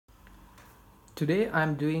Today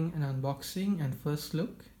I'm doing an unboxing and first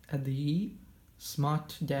look at the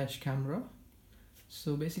Smart Dash camera.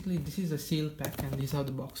 So basically this is a sealed pack and this is how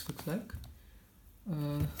the box looks like.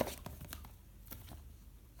 And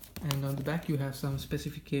on the back you have some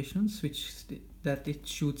specifications that it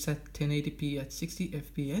shoots at 1080p at 60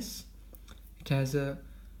 fps. It has a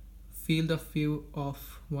field of view of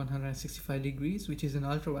 165 degrees, which is an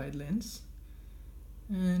ultra wide lens,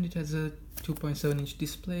 and it has a 2.7 inch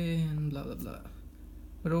display and blah blah blah.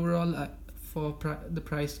 But overall, for the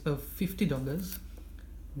price of $50,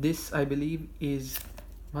 this I believe is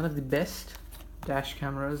one of the best dash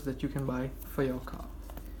cameras that you can buy for your car.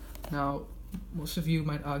 Now most of you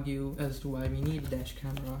might argue as to why we need a dash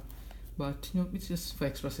camera, but it's just for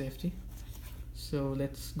extra safety. So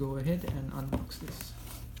let's go ahead and unbox this.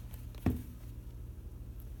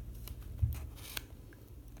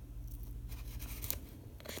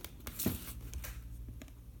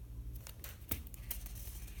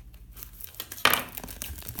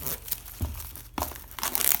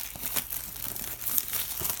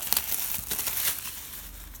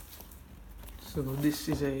 So this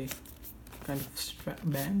is a kind of strap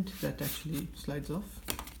band that actually slides off.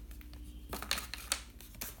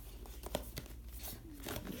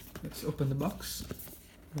 Let's open the box.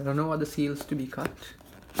 There are no other seals to be cut.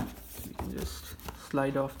 You can just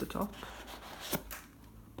slide off the top.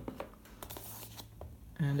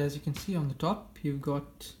 And as you can see on the top, you've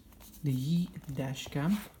got the Yi dash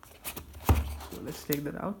cam. So let's take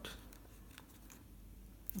that out.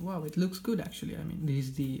 Wow, it looks good actually. I mean, this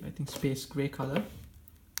is the, I think, space gray color.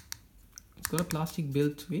 It's got a plastic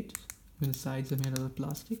build to it. The sides are made out of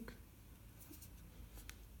plastic.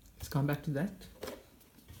 Let's come back to that.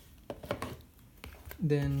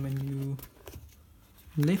 Then when you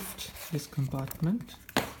lift this compartment,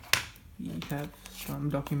 we have some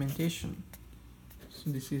documentation. So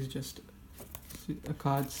this is just a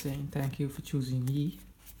card saying thank you for choosing Yi.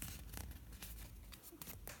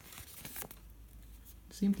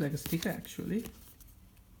 Seems like a sticker actually,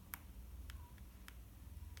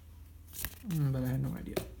 but I have no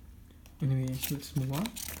idea. Anyway, let's move on.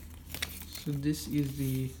 So this is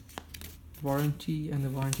the warranty and the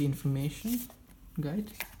warranty information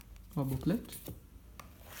guide or booklet.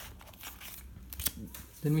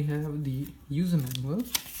 Then we have the user manual.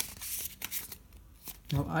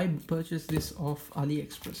 Now I purchased this off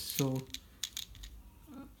AliExpress,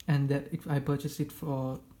 I purchased it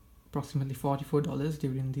for approximately $44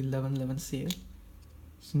 during the 11/11 sale.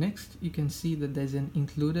 So next you can see that there's an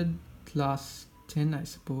included class 10, I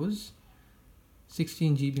suppose,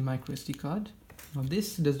 16 GB micro SD card. Now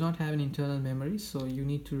this does not have an internal memory, so you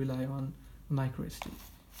need to rely on a micro SD.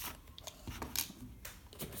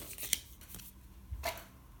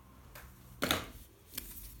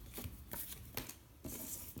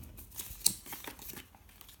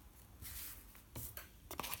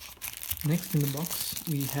 Next in the box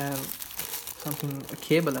we have something, a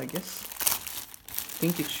cable I guess. I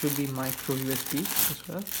think it should be micro USB as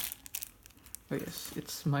well. Oh yes,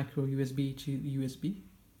 it's micro USB to USB.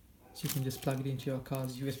 So you can just plug it into your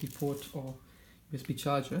car's USB port or USB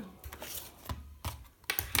charger.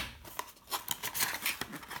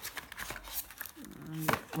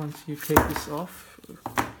 And once you take this off,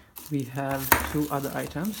 we have two other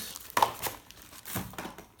items.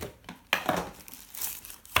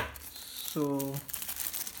 So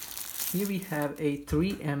here we have a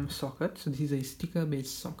 3M socket. So this is a sticker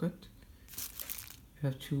based socket. You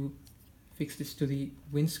have to fix this to the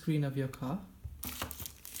windscreen of your car.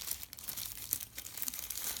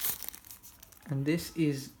 And this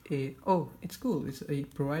is it's cool. It's a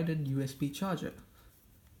provided USB charger,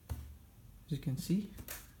 as you can see.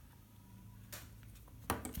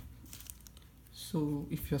 So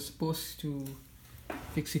if you're supposed to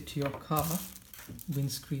fix it to your car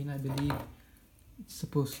windscreen, I believe it's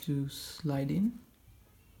supposed to slide in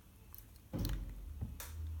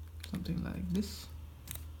something like this.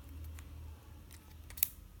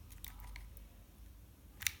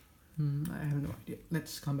 I have no idea.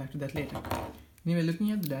 Let's come back to that later. Anyway,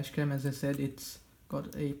 looking at the dash cam, as I said, it's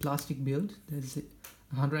got a plastic build. There's a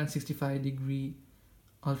 165 degree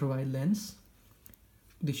ultra wide lens.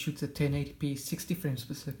 This shoots at 1080p 60 frames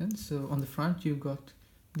per second. So on the front you've got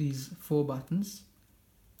these 4 buttons,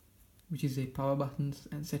 which is a power button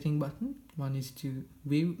and setting button. One is to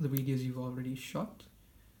view the videos you've already shot,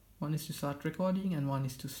 one is to start recording, and one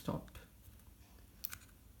is to stop.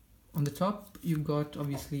 On the top you've got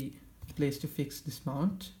obviously a place to fix this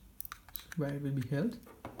mount where it will be held.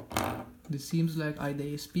 This seems like either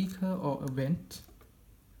a speaker or a vent.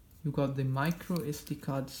 You've got the micro SD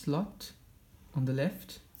card slot on the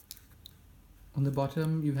left. On the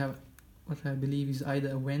bottom you have what I believe is either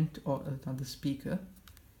a vent or another speaker.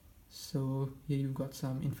 So here you've got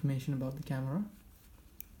some information about the camera,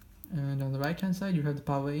 and on the right hand side you have the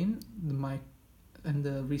power in, the mic, and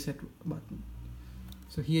the reset button.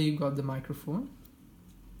 So here you got the microphone.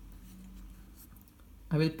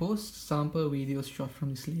 I will post sample videos shot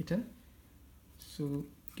from this later. So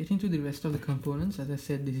getting to the rest of the components, as I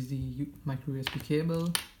said, this is the micro USB cable,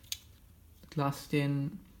 the class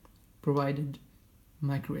 10 provided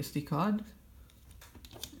micro SD card,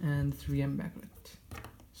 and 3M backlight.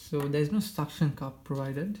 So there's no suction cup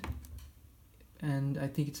provided, and I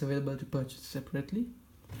think it's available to purchase separately.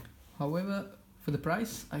 However, for the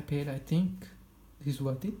price I paid, I think this is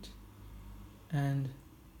worth it, and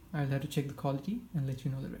I'll have to check the quality and let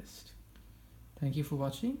you know the rest. Thank you for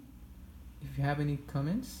watching. If you have any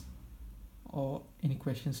comments or any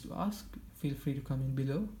questions to ask, feel free to comment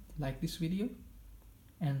below, like this video,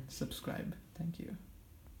 and subscribe. Thank you.